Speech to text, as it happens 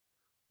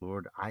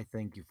Lord, I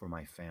thank you for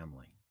my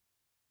family.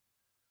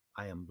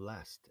 I am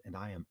blessed and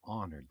I am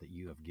honored that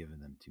you have given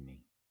them to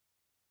me.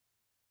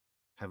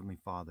 Heavenly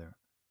Father,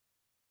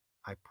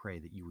 I pray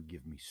that you would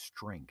give me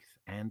strength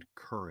and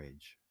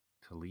courage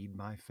to lead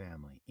my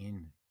family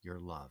in your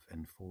love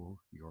and for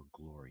your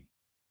glory.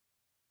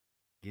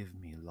 Give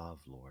me love,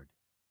 Lord.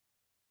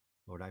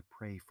 Lord, I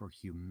pray for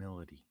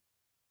humility.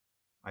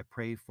 I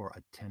pray for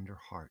a tender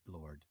heart,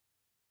 Lord.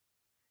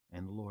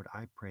 And Lord,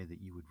 I pray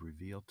that you would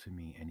reveal to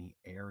me any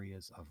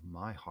areas of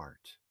my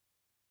heart,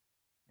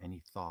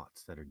 any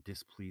thoughts that are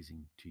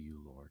displeasing to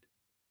you, Lord.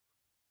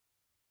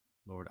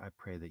 Lord, I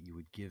pray that you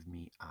would give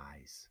me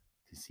eyes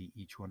to see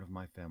each one of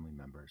my family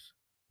members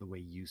the way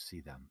you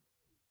see them.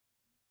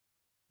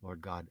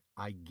 Lord God,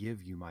 I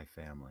give you my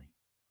family.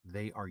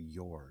 They are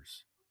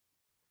yours.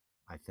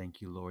 I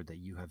thank you, Lord, that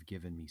you have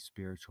given me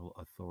spiritual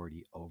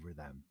authority over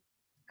them.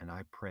 And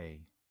I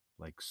pray,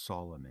 like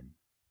Solomon,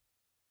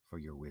 for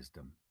your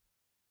wisdom.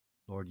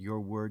 Lord, your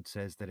word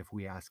says that if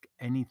we ask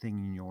anything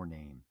in your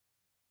name,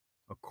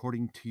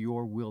 according to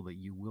your will, that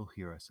you will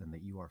hear us and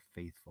that you are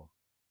faithful.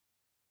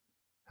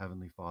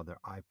 Heavenly Father,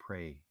 I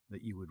pray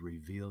that you would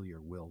reveal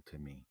your will to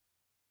me.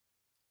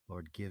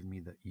 Lord, give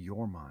me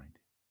your mind.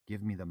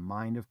 Give me the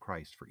mind of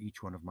Christ for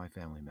each one of my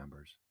family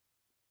members.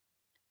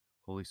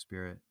 Holy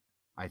Spirit,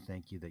 I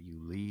thank you that you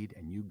lead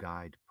and you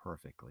guide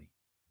perfectly.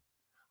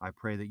 I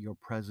pray that your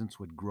presence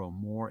would grow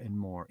more and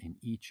more in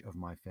each of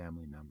my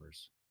family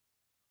members.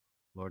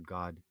 Lord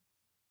God,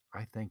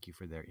 I thank you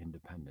for their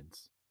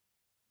independence,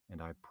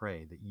 and I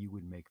pray that you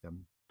would make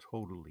them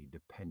totally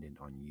dependent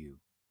on you.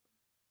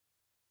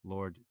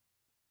 Lord,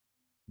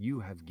 you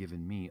have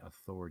given me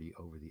authority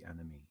over the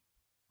enemy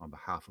on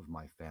behalf of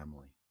my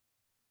family,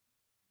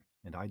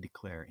 and I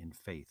declare in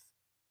faith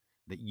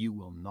that you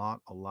will not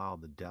allow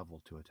the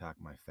devil to attack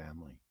my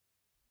family.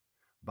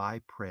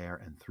 By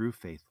prayer and through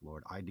faith,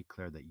 Lord, I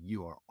declare that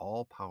you are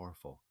all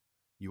powerful,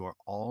 you are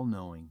all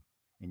knowing,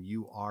 and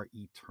you are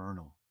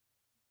eternal.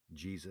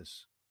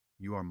 Jesus,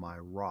 you are my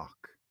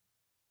rock,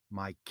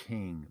 my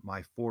king,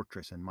 my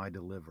fortress, and my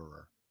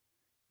deliverer.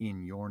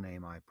 In your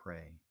name I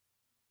pray.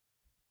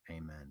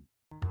 Amen.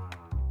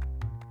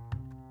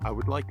 I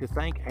would like to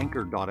thank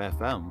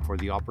Anchor.fm for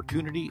the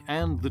opportunity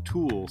and the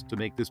tools to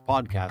make this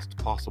podcast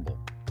possible.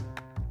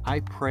 I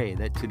pray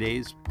that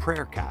today's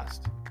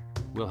Prayercast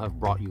will have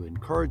brought you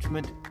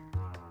encouragement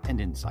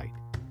and insight.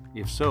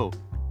 If so,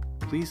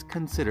 please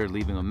consider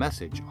leaving a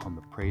message on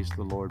the Praise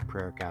the Lord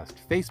Prayercast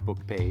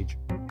Facebook page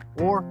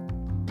or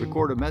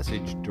record a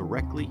message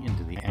directly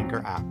into the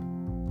Anchor app.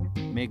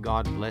 May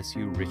God bless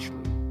you richly.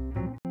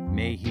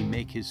 May he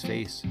make his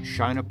face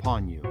shine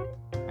upon you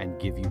and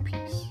give you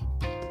peace.